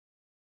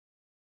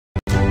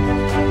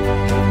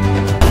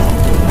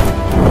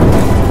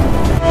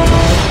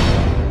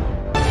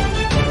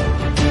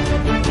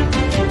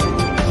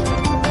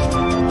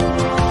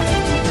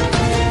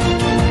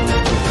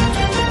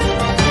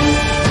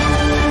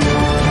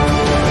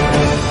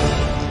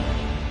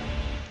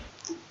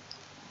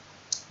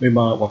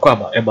Mema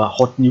wakwaba eba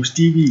Hot News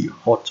TV,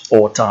 hot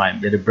all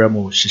time. The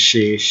Bremo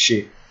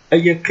she.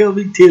 Aye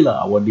Kelvin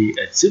Taylor wadi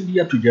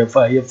Sibia to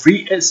Jaffa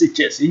free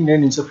SHS in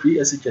any free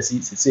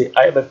SHS say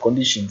I have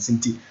conditions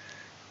inti.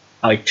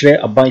 I clear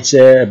a bunch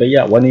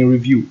beya one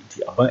review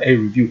the about a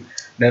review.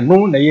 Na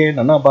no na ye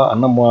na naba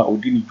Anamoah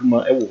odini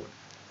juma ewo.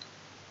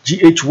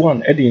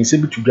 GH1 edi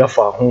nsebi to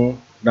Jaffa ho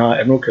na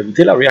eno Kelvin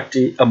Taylor react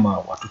ama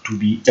watutu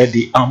bi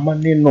edi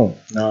amane no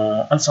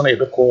na ansana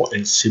yebeko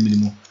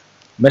enseminimu.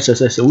 Message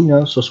say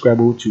unya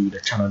subscribe to the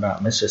channel na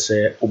message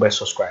say obe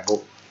subscribe.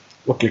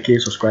 Click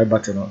subscribe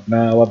button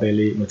na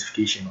wabele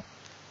notification.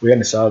 We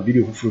na sa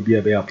video fufu bi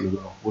be upload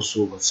no.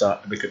 Also whatsa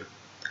beke.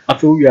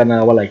 After we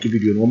na wa like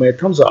video no me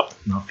thumbs up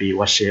na fe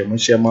wa share mo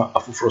share ma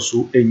afufro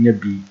so enya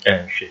bi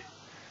enhwe.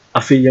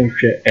 Afe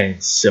yenhwe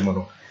ensem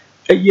no.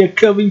 Eye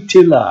Kelvin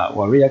Taylor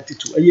wa react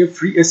to eye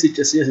free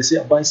SHS say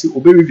abansi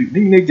obe review.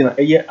 Ni na gina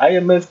eye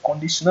IMF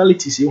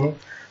conditionalities ho.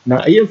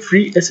 Na eye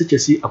free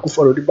SHS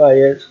akufo de ba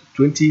ye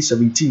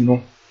 2017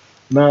 no.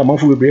 Na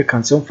manfo bebre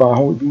cancel fa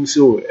ho bi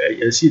so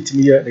yesi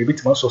timi ya na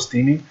bitima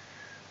sustaining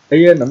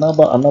eye na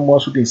naba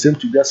Anamoah so den same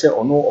to bia say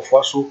ono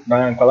ofo so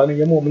na nkwala ne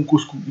yemo mo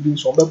school bi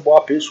so be bo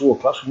ape so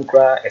classroom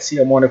kra ese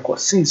yemo ne ko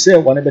since say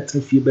one better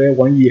fie be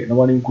 1 year na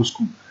one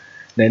school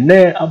na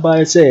ne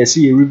aba say ese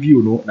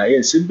review no na ye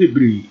nsem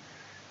bebre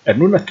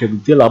eno na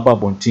Kelvin aba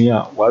bontin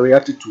a ware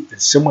attitude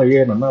nsem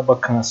aye na naba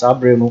kan sa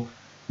abre no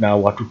na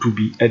watutu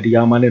bi e de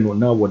amane no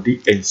na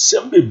wode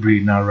nsem bebre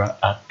nara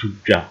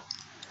atudwa.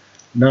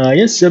 Na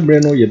yesembre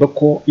no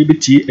yebeko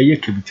ibiti eye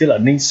Kelvin Taylor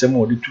ne nsem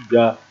odi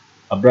tubia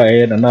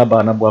abra na naba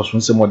Anamoah so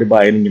nsem odi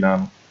ba ye nyina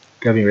no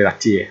Kelvin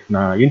relate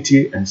na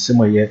yenti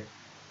nsem eye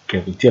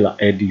Kelvin Taylor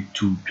edi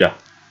tubia.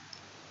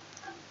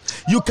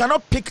 You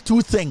cannot pick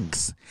two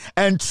things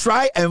and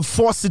try and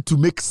force it to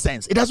make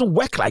sense. It doesn't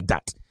work like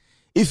that.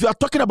 If you are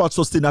talking about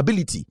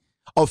sustainability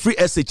of free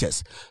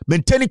SHS,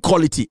 maintaining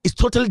quality is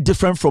totally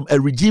different from a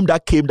regime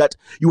that came that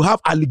you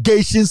have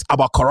allegations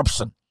about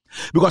corruption.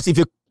 Because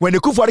when the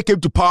Kufuor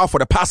came to power for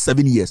the past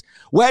 7 years,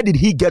 where did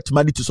he get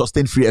money to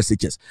sustain free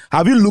SHS?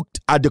 Have you looked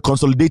at the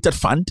consolidated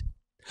fund?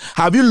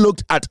 Have you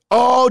looked at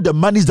all the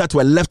monies that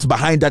were left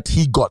behind that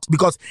he got?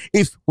 Because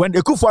when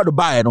the Kufuor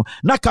buy,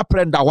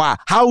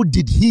 how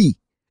did he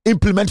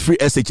implement free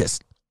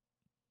SHS?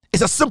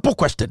 It's a simple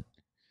question.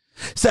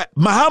 Say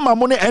Mahama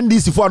money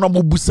NDC for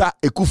Anamoah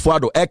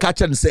Ekufuor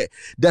catch and say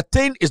the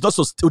thing is not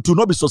to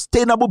not be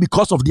sustainable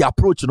because of the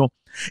approach.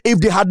 If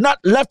they had not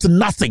left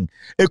nothing,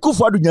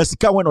 Ekufuor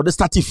nyasika when or the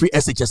starting free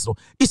SHS.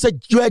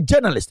 You're a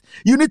journalist.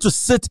 You need to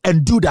sit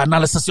and do the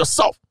analysis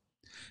yourself.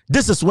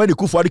 This is when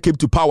Ekufuor came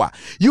to power.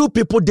 You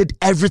people did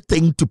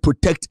everything to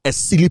protect a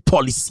silly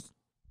policy.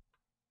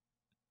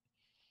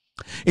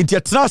 Into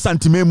your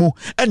santimemu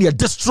and you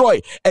destroy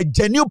a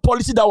genuine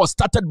policy that was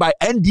started by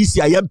NDC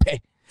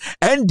IMP.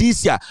 And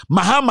this year,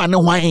 Mahama no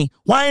wine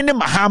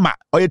Mahama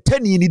or your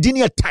 10 in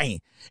the time.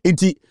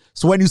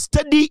 So when you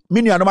study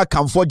many another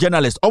come for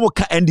journalists, almost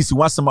can NDC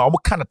once a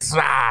almost kind of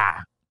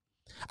tra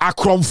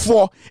Akroma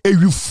for a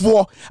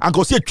U4 and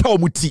go see a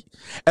chowmuti.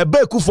 A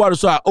beku for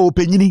so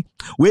openini,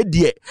 where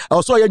dear,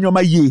 also your my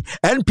ye,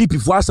 and people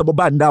for us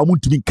about now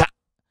to be cat.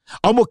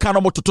 Almost can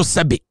almost to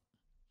sebe.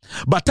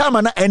 But time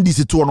and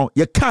NDC tono,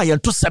 ye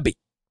can't to sebe.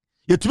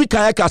 Yet we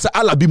can say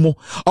alabimo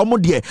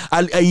omodie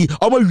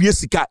omo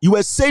wiesika. You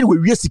were saying we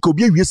wiesika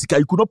obi wiesika,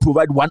 you could not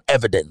provide one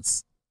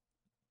evidence.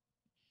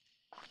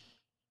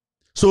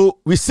 So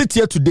we sit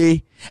here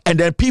today and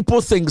then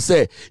people think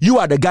say you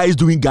are the guys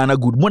doing Ghana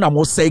good. Mona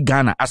must say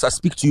Ghana as I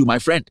speak to you, my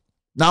friend.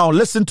 Now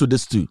listen to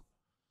this too.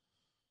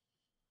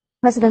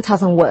 President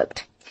hasn't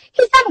worked.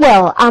 He said,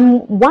 well, I'm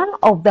one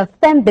of the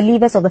firm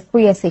believers of the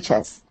free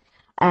SHS.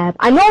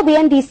 I know the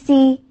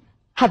NDC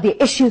have their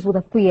issues with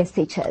the free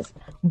SHS.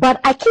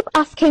 But I keep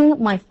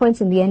asking my friends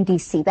in the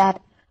NDC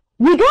that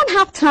we don't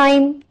have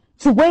time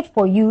to wait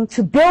for you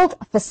to build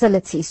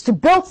facilities, to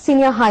build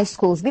senior high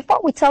schools before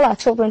we tell our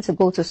children to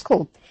go to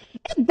school.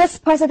 If this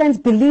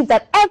president believes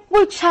that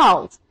every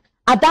child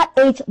at that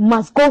age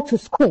must go to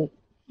school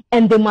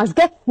and they must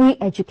get free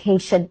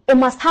education, it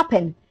must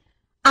happen.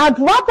 I'd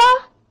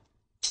rather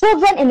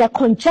children in a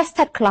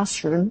congested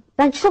classroom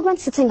than children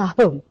sitting at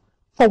home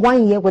for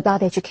 1 year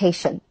without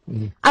education.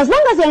 As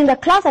long as you're in the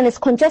class and it's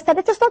congested,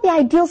 it is not the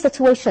ideal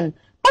situation.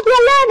 But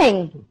you're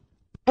learning.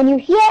 And you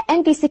hear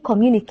NDC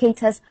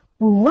communicators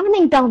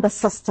running down the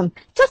system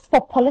just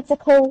for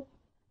political,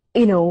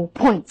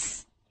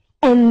 points.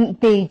 And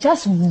they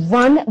just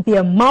run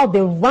their mouth,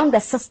 they run the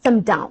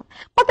system down.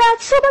 But there are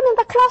children in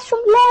the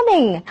classroom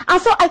learning.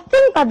 And so I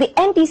think that the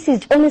NDC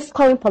is only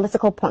scoring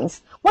political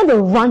points when they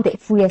run the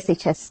free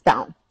SHS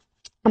down.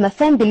 I'm a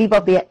firm believer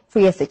of the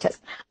free SHS.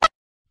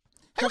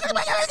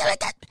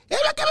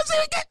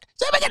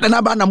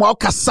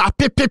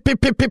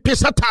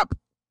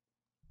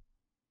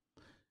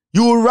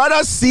 You would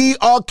rather see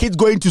all kids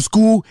going to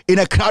school in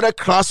a crowded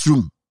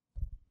classroom.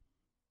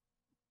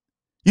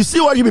 You see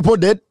what you people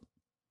did?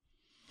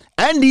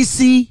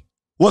 NDC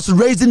was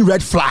raising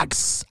red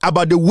flags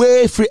about the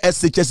way free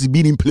SHS is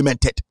being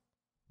implemented.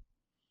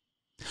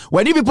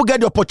 When you people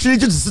get the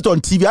opportunity to sit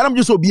on TV, I'm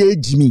just be a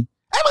Jimmy.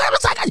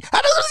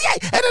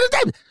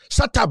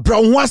 Shut up,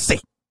 brown once.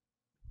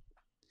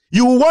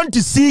 You want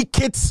to see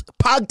kids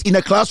packed in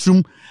a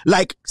classroom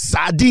like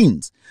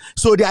sardines.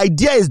 So the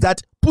idea is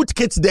that put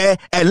kids there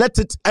and let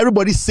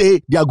everybody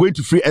say they are going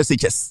to free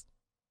SHS.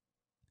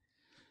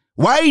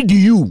 Why do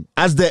you,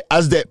 as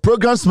the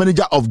programs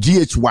manager of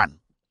GH1,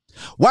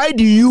 why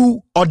do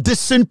you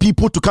audition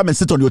people to come and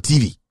sit on your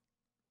TV?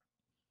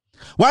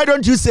 Why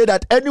don't you say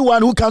that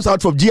anyone who comes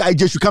out from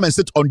GIJ should come and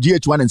sit on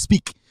GH1 and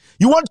speak?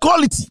 You want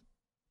quality.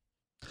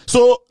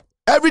 So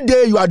every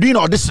day you are doing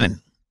auditioning.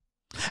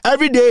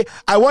 Every day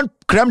I want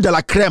creme de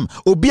la creme.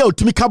 Obia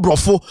utumika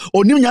brofo.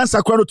 Onim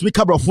nyansa kwano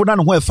utumika brofo na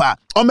nwefa.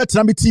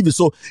 Ometinami TV.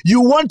 So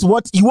you want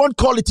what? You want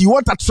quality. You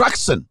want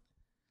attraction.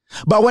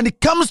 But when it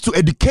comes to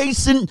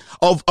education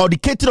of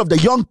the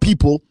young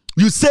people,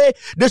 you say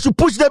they should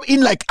push them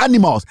in like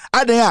animals.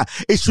 And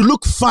it should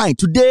look fine.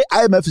 Today,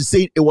 IMF is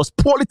saying it was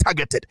poorly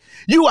targeted.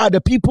 You are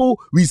the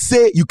people we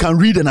say you can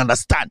read and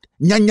understand.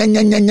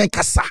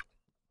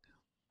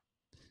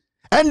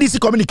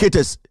 NDC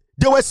communicators,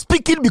 they were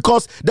speaking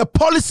because the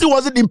policy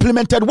wasn't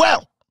implemented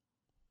well.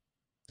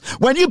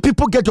 When you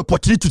people get the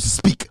opportunity to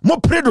speak,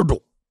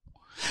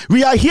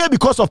 we are here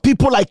because of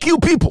people like you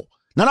people.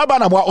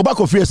 Anamoah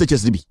Obako free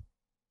SHSDB.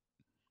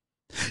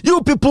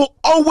 You people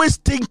always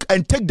think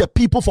and take the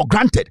people for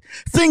granted,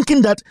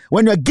 thinking that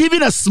when you're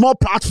given a small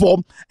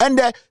platform and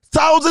there are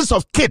thousands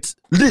of kids,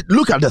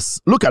 look at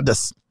this.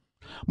 That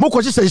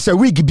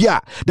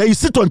you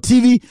sit on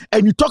TV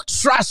and you talk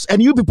trash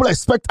and you people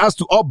expect us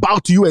to all bow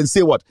to you and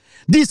say what?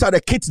 These are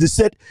the kids they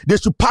said they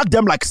should pack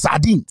them like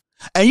sardines.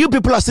 And you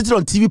people are sitting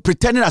on TV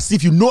pretending as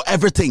if you know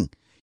everything.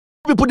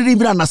 People didn't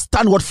even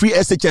understand what free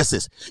SHS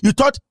is. You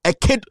thought a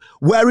kid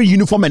wearing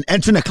uniform and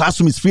entering a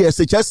classroom is free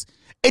SHS?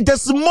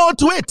 There's more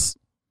to it.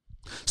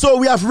 So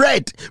we have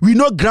read, we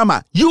know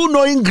grammar. You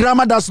knowing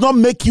grammar does not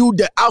make you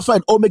the alpha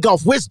and omega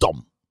of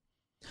wisdom.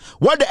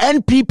 What the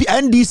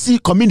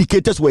NDC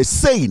communicators were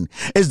saying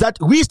is that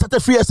we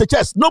started free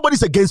SHS.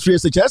 Nobody's against free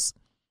SHS.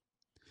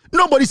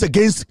 Nobody's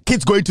against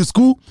kids going to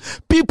school.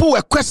 People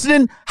were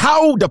questioning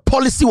how the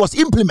policy was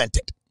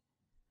implemented.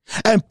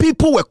 And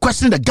people were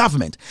questioning the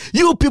government.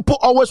 You people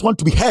always want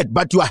to be heard,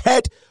 but you are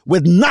heard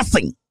with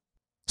nothing.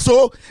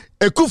 So,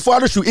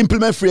 Akufo-Addo should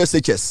implement free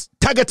SHS.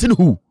 Targeting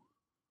who?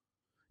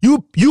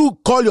 You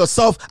call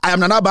yourself, I am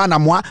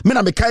Anamoah, me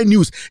na mekai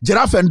Newz,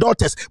 Giraffe and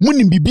Daughters,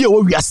 munim bibi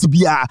o wi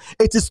asibia.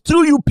 It is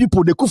through you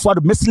people, the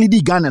Akufo-Addo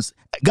misleading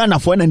Ghana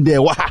for and there.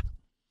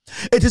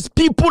 It is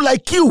people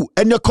like you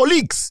and your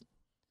colleagues.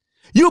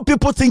 You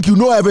people think you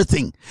know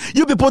everything.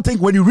 You people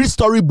think when you read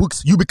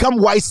storybooks, you become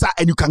wiser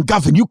and you can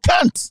govern. You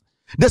can't.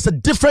 There's a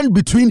difference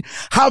between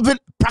having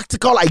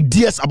practical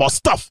ideas about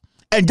stuff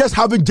and just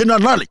having general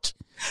knowledge.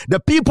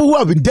 The people who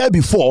have been there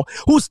before,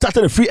 who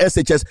started a free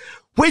SHS,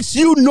 which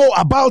you know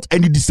about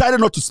and you decided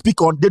not to speak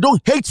on, they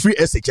don't hate free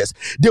SHS.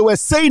 They were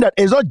saying that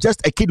it's not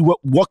just a kid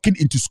walking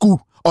into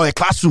school or a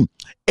classroom.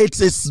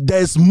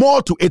 There's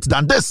more to it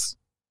than this.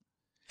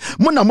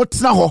 And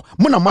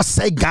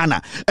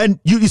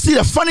you see,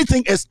 the funny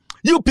thing is,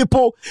 you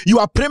people, you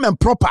are prim and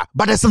proper,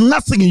 but there's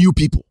nothing in you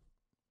people.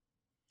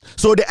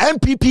 So the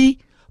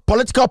MPP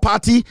political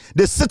party,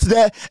 they sit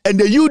there and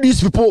they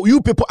use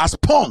you people as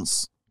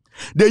pawns.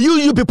 They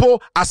use you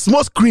people as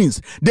small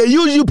screens. They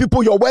use you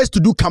people, your words, to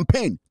do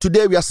campaign.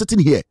 Today we are sitting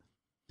here.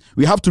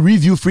 We have to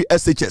review free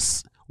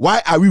SHS.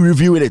 Why are we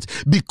reviewing it?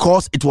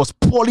 Because it was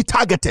poorly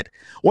targeted.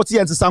 What's the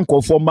answer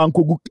for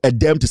Manko a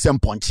them to some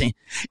punching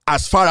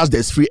as far as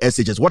there's free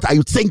SHS? What are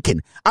you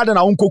thinking? I don't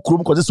know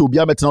because this will be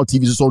a metal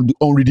TV is on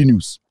reading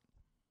news.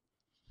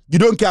 You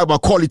don't care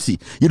about quality.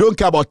 You don't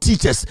care about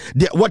teachers,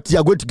 what they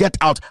are going to get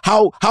out,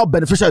 how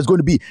beneficial it's going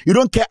to be. You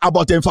don't care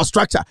about the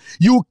infrastructure.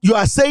 You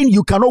are saying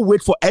you cannot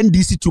wait for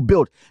NDC to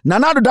build.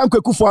 Nana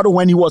Akufo-Addo,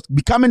 when he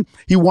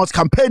was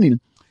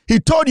campaigning, he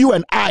told you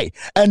and I,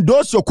 and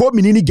those your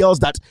co-minini girls,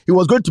 that he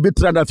was going to be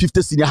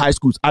 350 senior high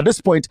schools. At this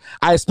point,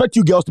 I expect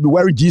you girls to be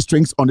wearing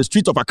G-strings on the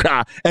streets of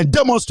Accra and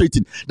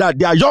demonstrating that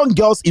there are young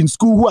girls in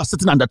school who are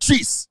sitting under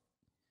trees.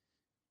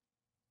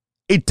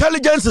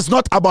 Intelligence is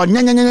not about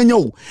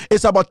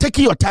it's about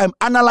taking your time,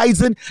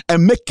 analyzing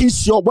and making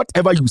sure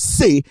whatever you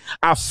say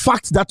are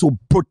facts that will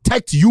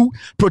protect you,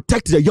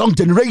 protect the young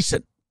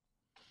generation.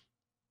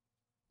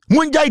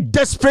 When you're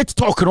desperate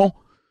talk,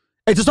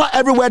 it is not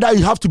everywhere that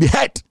you have to be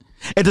heard.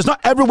 It is not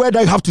everywhere that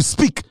you have to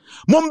speak.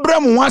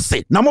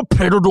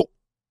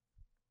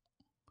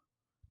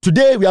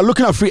 Today we are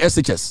looking at free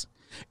SHS.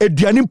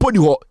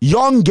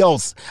 Young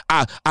girls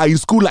are in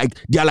school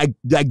they are like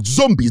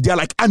zombies. They are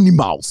like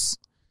animals.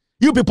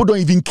 You people don't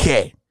even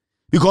care,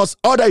 because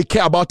all that you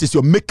care about is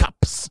your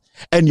makeups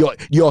and your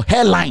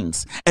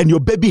hairlines and your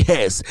baby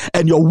hairs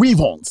and your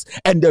weave-ons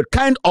and the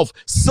kind of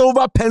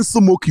silver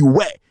pencil mark you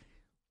wear.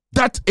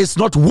 That is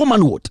not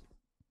womanhood.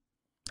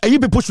 And you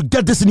people should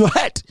get this in your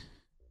head.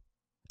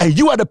 And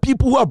you are the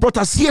people who have brought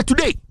us here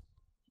today.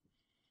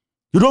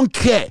 You don't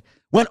care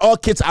when all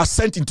kids are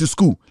sent into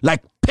school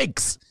like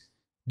pigs.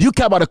 Do you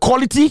care about the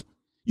quality?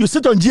 You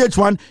sit on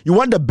GH1, you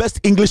want the best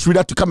English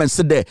reader to come and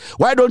sit there.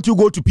 Why don't you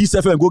go to Peace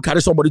FM and go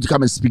carry somebody to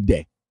come and speak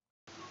there?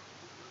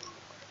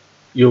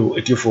 Yo,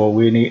 it for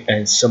winning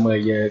and summer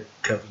year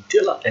Kelvin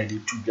Taylor and the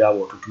 2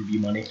 hour to be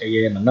money a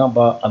year and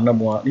number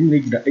Anamoah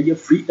in a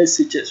free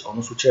SHS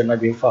on so chair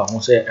not being found.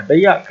 Who say a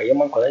bayak, a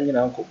young colony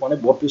uncle, one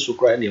of what so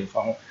crying and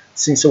found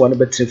since one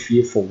better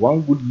fear for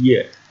 1 good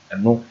year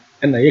and no,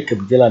 and a year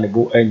Kelvin Taylor and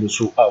go and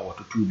so hour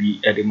to be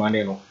at the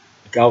money. No,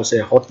 the cow say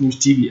Hot News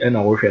TV and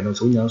our friend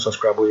so young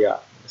subscriber. Yeah,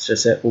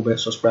 say over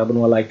subscribe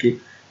no like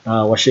it.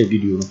 Watch a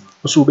video.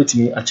 Also, bet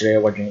me at your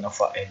watching of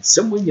and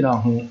somewhere in our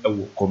home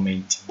a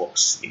comment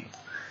box.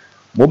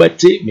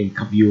 Mobati may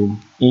come you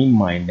in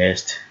my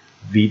next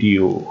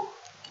video.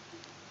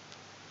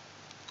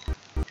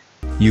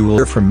 You will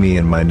hear from me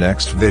in my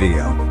next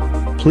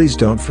video. Please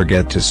don't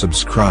forget to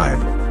subscribe.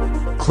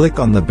 Click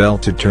on the bell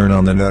to turn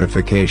on the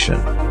notification.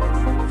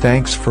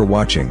 Thanks for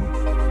watching.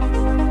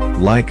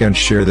 Like and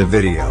share the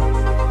video.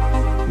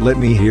 Let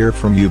me hear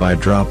from you by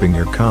dropping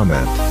your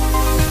comment.